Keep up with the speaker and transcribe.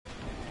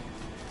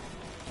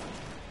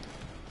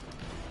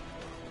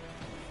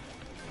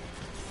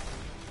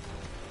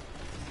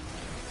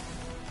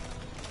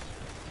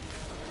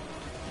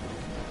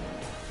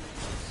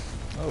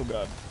Oh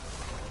god.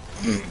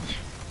 He's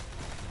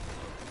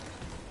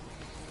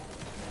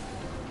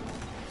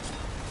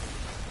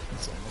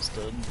almost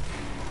dead.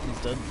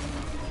 He's dead.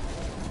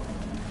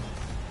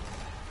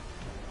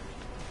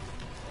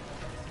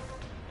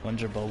 When's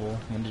your bubble?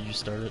 When did you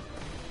start it?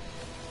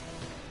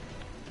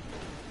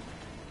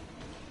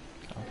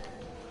 Oh.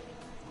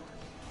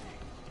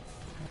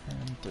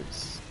 And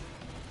there's...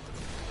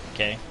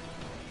 Okay.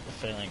 The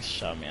phalanx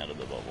shot me out of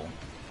the bubble.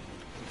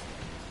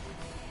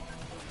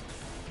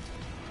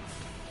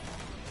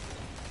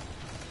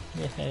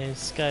 Yay,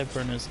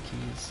 Skyburner's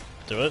keys.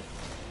 Do it?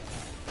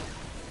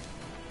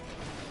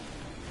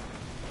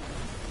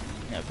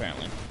 Yeah,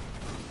 apparently.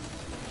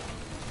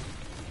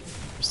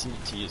 Proceed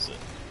to use it.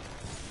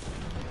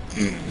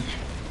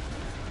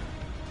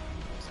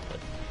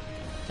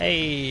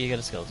 Hey, you got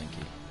a skeleton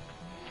key.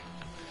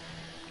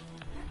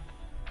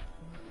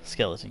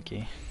 Skeleton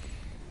key.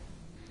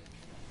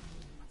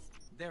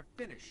 They're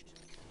finished.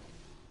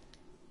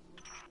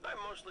 I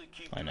mostly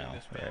keep I know, doing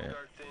this right?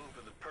 Vanguard thing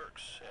for the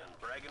perks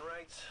and bragging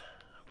rights,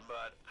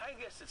 but I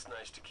guess it's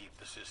nice to keep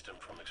the system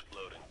from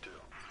exploding too.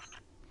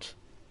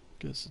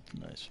 Guess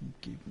it's nice from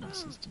keeping the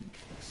system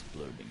from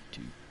exploding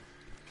too.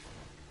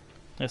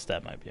 Guess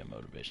that might be a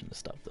motivation to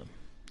stop them.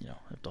 You know,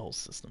 if the whole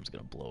system's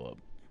gonna blow up.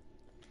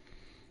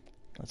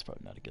 That's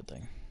probably not a good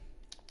thing.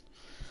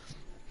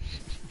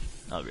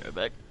 I'll be right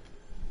back.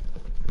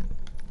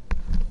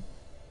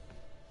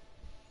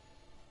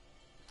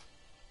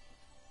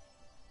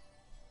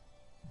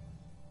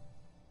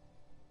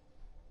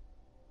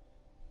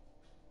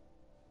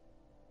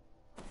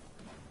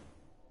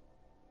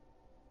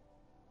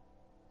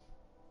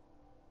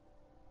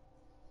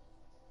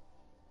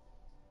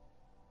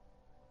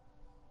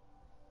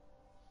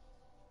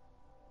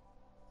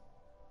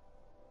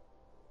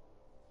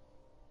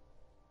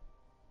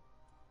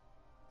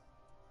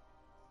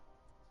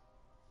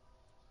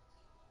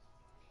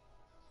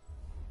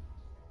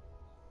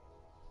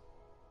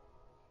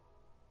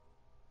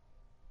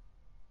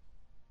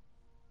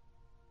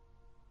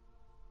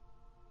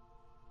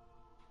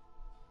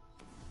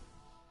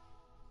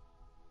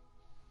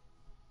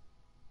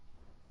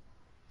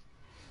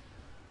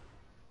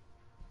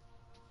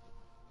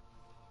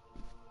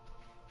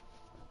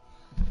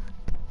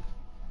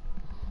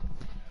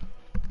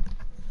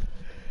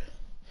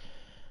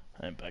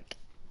 I'm back.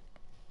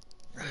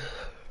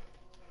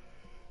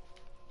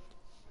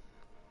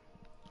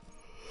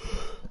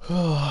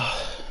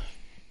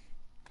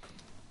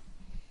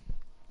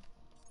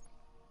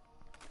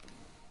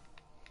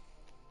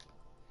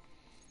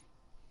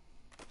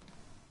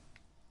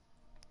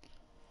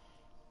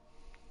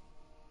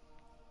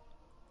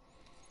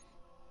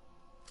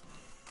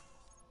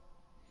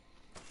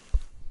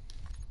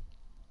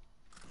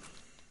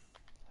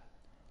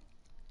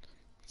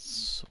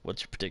 So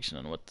what's your prediction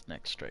on what the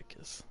next strike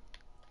is?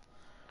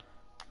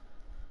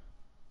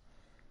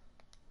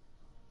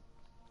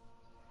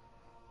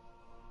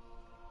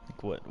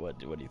 Like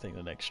what do you think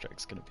the next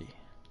strike's gonna be?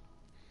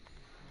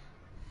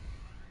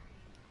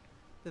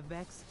 The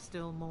Vex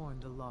still mourn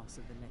the loss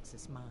of the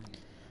Nexus Mind.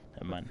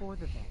 Never mind. For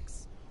the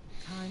Vex,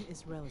 time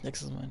is relative.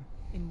 Next is mine.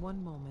 In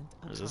one moment,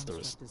 a Or is this the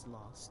construct is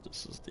lost.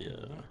 This is the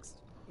In the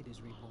next, it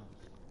is reborn.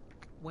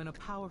 When a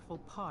powerful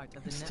part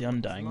of the is network the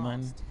undying is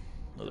mine? lost,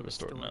 No, the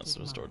restored restorative one. That's the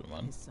restored mind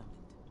one. is summoned.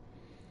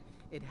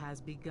 It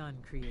has begun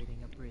creating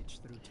a bridge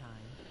through time.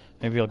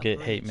 Maybe I'll A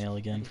get hate bridge mail that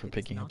again if for it is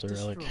picking up not the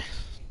relic. destroyed,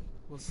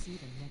 will see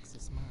the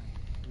Nexus Mind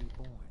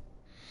reborn.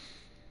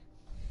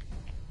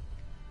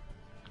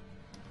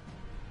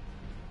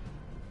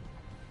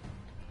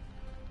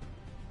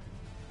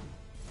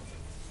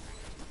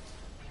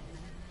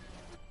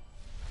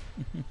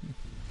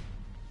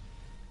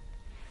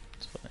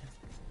 It's funny.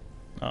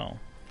 Oh,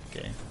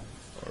 okay.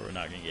 Or we're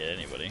not gonna get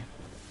anybody.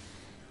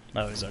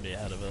 Oh, he's already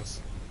ahead of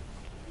us.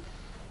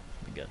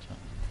 We gotcha.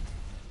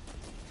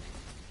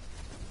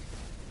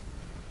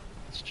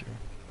 That's true.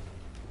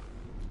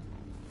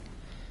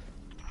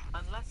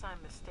 Unless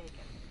I'm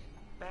mistaken,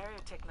 barrier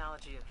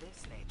technology of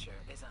this nature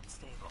is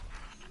unstable.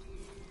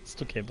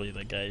 Still can't believe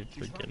that guy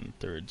freaking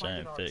threw a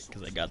giant fit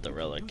because I got the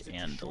relic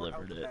and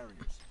delivered it.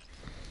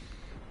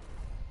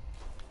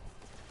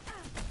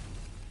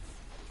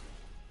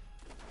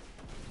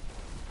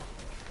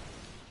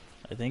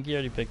 I think he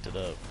already picked it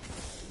up.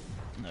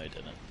 No, he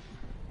didn't.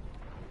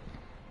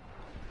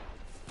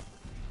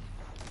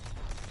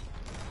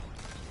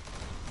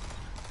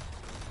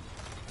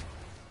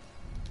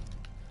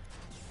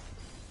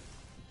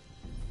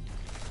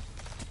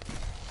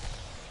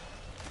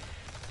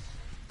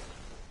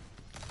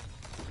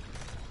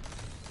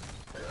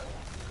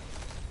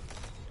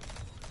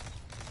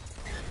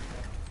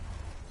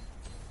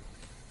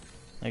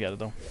 I got it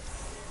though.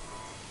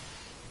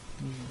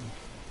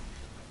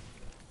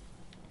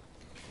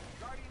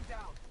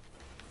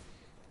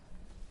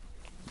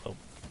 Oh.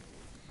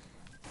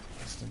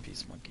 Rest in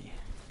peace, monkey.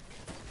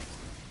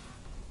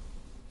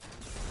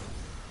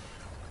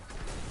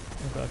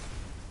 Oh god.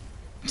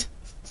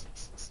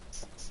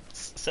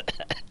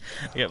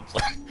 I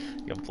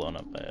got blown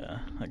up by a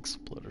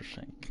exploder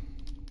shank.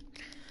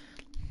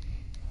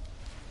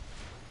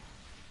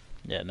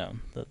 Yeah, no,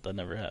 that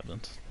never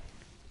happened.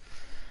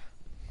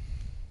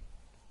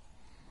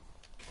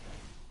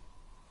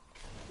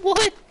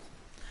 What?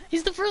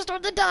 He's the first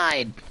one that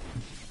died!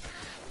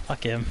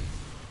 Fuck him.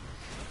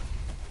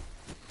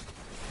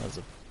 That was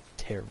a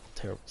terrible,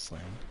 terrible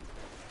slam.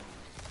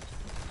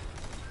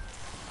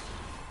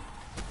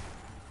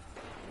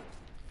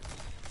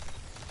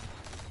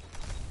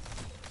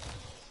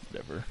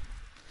 Whatever.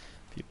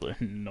 People are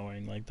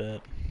annoying like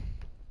that.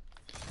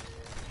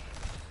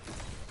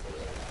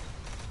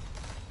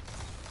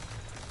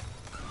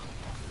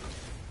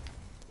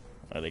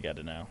 Oh, they got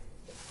it now.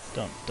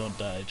 Don't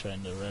die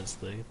trying to res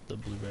the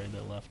blueberry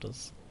that left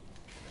us.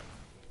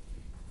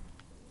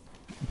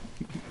 I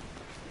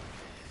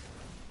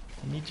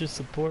need your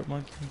support,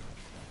 monkey.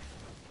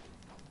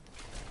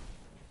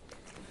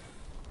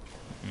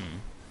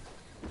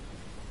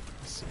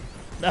 Let's see.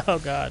 Oh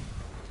god.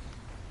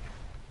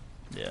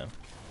 Yeah.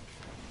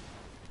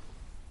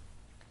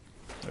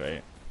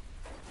 Right.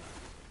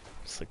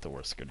 It's like the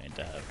worst grenade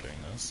to have during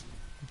this.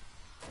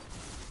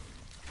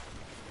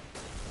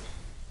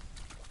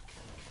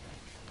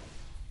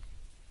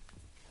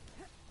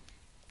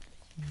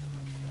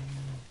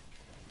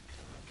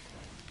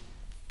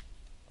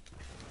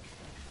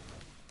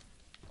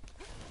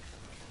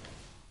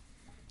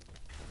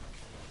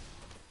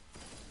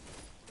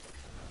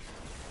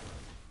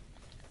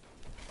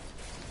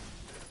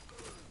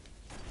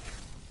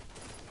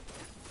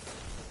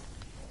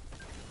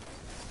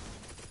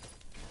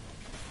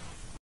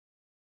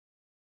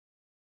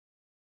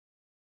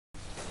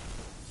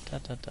 Da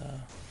da da.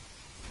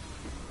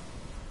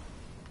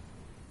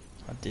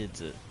 I did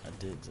it. I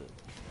did it.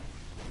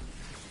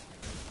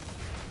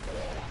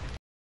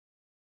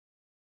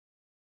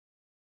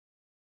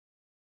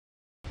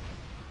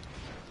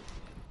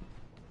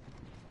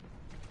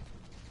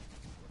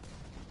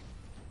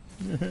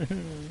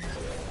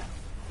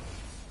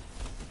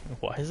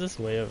 Why is this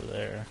way over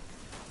there?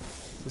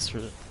 Is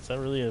that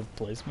really a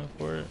placement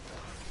for it?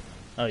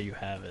 Oh, you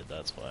have it,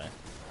 that's why.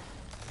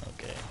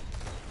 Okay.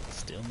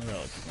 Stealing the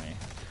relic from me.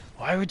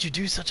 Why would you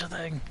do such a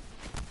thing?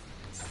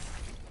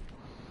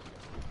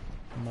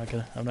 I'm not,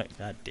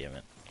 god damn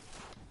it.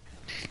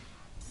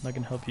 I'm not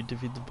gonna help you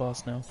defeat the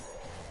boss now.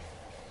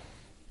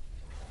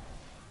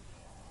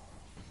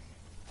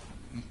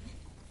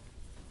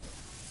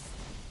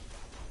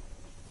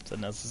 Is that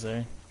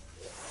necessary?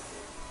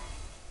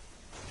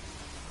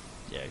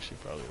 Yeah, actually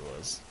probably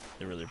was.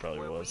 It really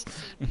probably was.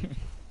 The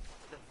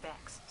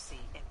Vex see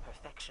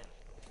imperfection.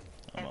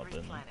 I'm Every up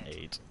in planet,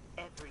 8.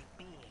 every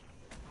being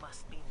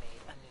must be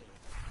made anew.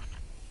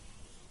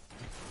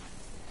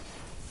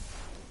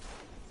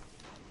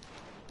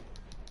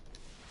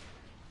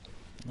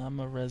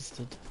 I'm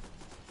arrested.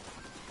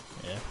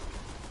 Yeah,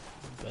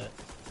 I bet.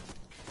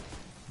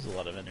 There's a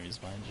lot of enemies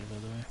behind you, by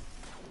the way.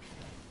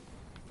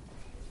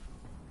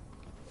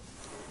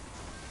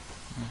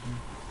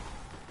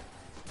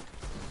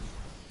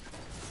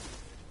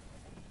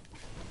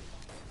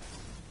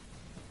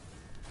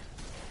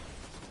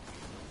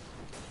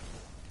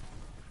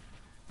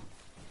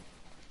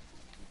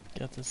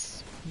 Got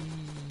this.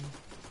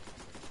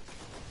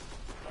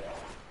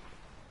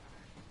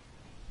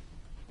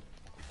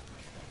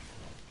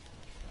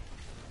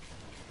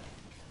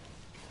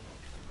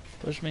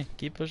 Push me,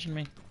 keep pushing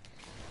me.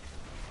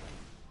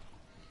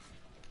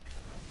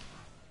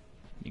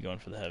 You going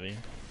for the heavy?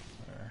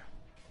 Or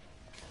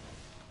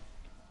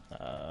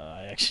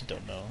I actually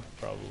don't know.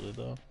 Probably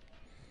though.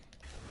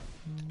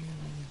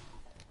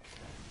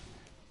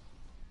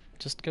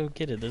 Just go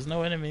get it. There's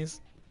no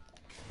enemies.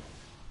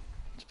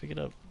 Just pick it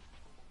up.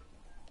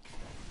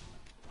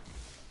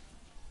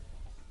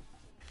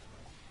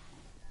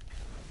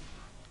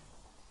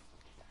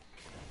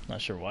 Not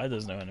sure why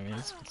there's no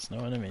enemies, but there's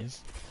no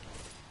enemies.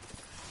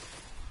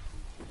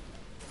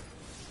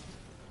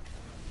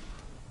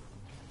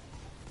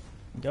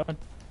 Go on,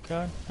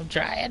 I'm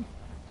trying.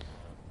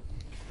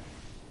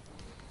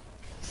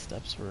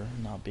 Steps were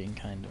not being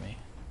kind to me.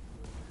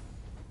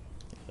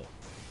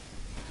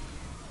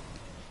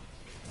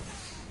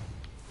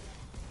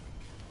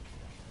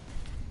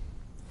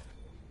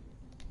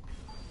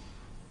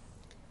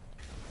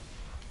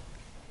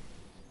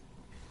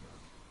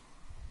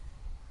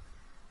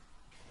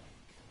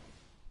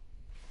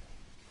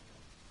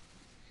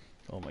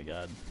 Oh my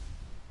god.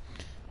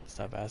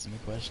 Stop asking me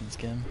questions,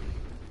 Kim.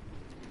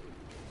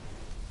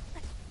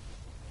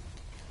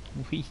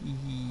 Whee!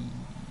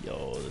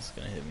 Yo, this is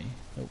gonna hit me.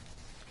 Nope.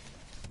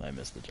 I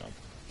missed the jump.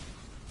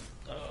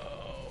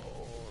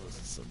 Oh, this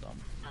is so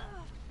dumb.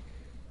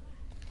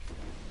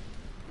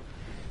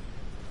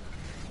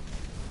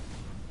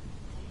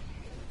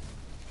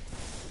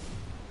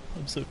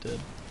 I'm so dead.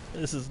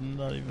 This is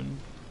not even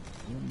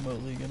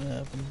remotely gonna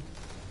happen.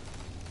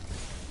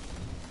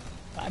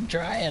 I'm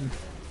trying!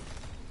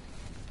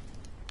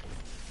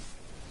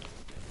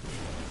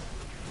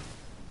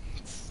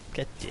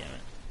 God damn it.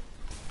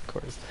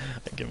 Of course,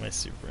 I get my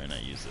super and I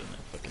use it and I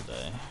fucking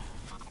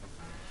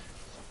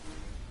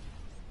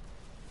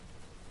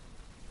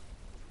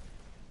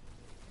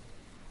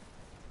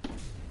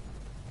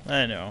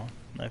die. I know,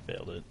 I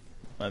failed it.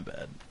 My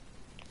bad.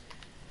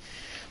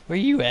 Where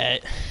you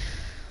at?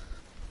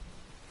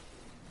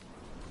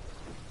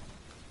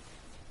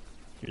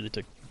 You really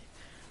took...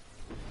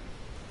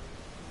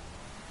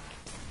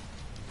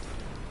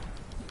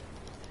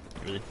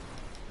 You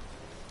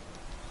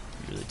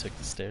really took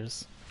the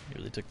stairs? You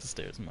really took the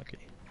stairs, monkey.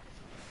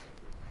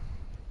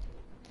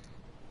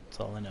 That's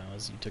all I know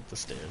is you took the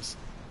stairs.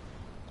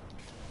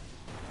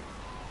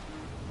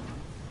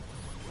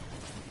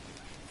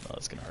 Oh,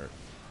 that's gonna hurt.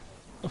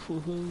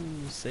 Ooh,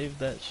 save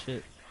that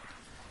shit.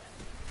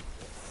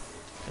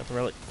 Got the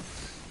relic.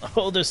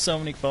 Oh, there's so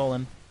many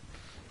fallen.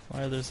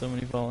 Why are there so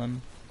many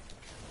fallen?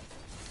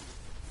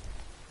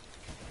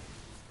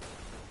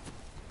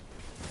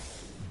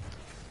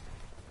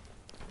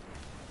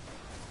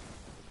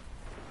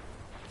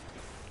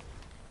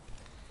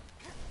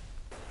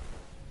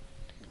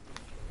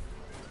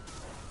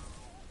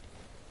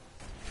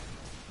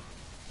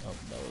 Oh,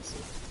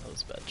 that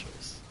was a bad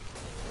choice.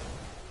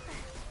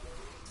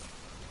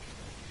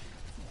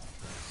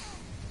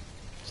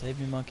 Save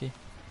me, monkey.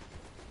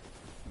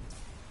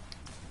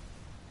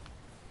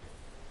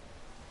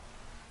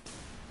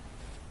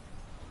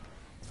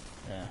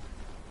 Yeah.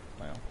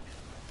 Well.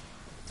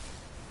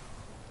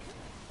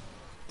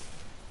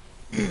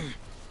 I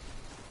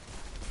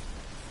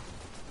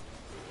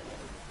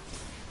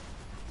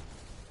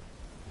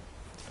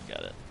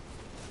got it.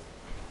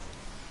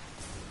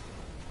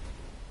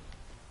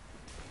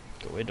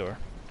 Go away, door.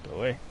 Go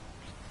away.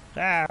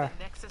 Ah! The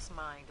Nexus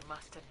mind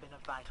must have been a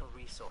vital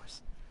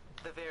resource.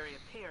 The very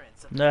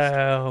appearance of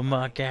No,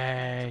 monkey.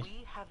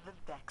 We have the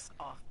Vex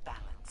off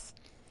balance.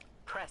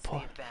 Press the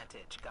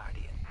advantage,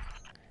 Guardian.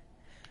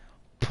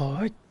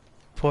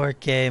 Poor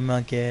gay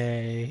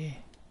monkey.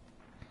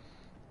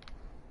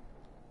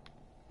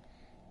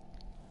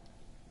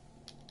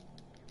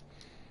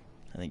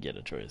 I think you had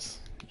a choice.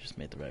 You just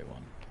made the right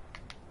one.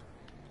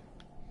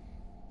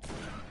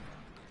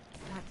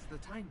 That's the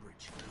time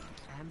bridge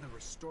and the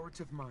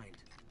restorative mind.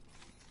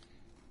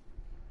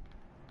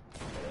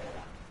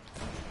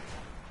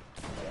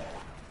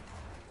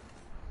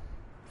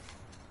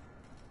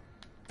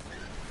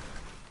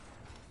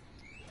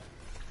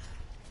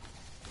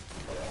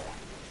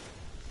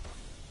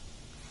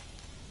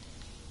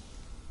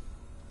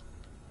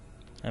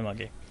 Hey,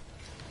 monkey.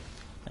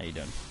 How you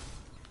doing?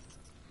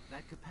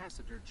 That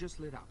capacitor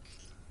just lit up.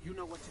 You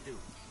know what to do.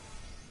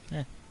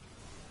 Eh.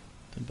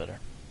 Been better.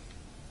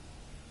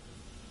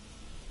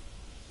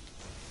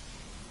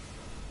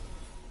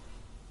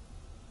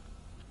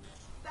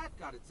 That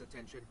got its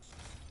attention.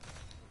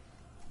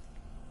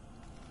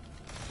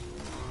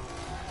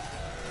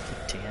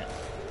 Dang it.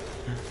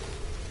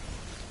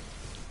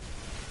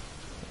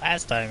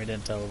 Last time he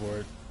didn't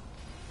teleport.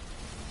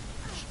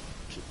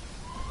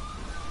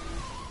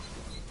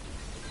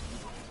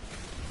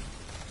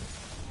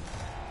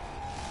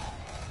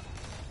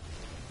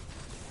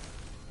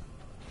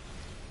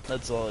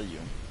 That's all you.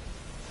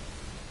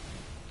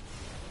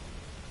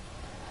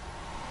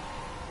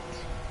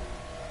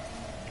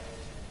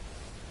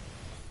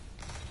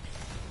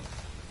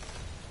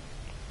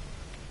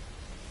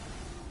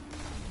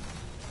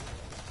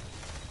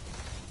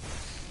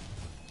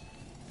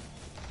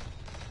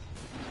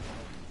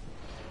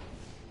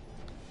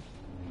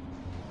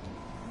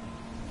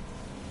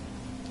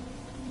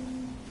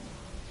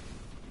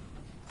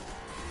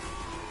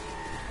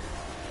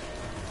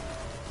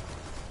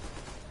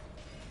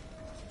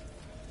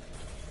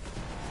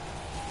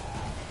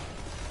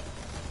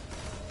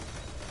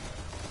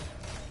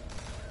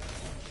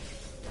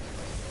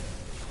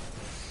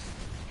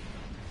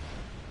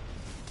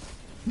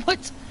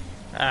 What?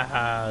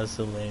 Ah, that's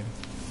so lame.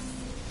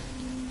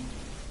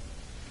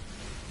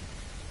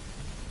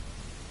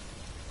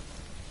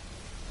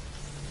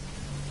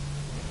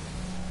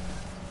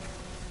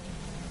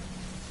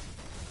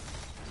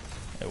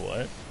 Hey,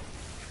 what?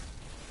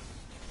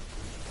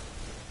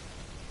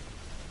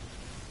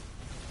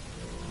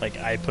 Like,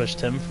 I pushed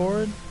him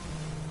forward?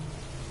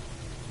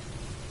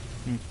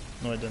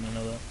 No, I didn't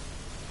know that.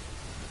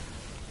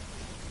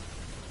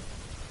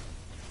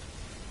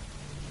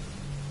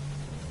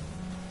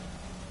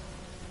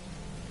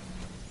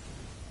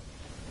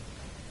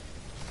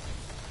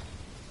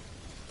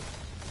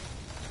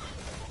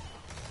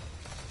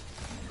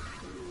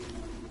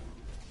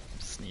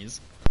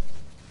 Sneeze.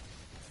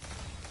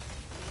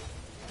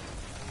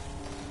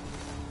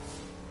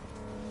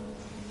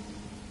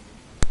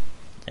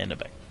 And a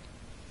back.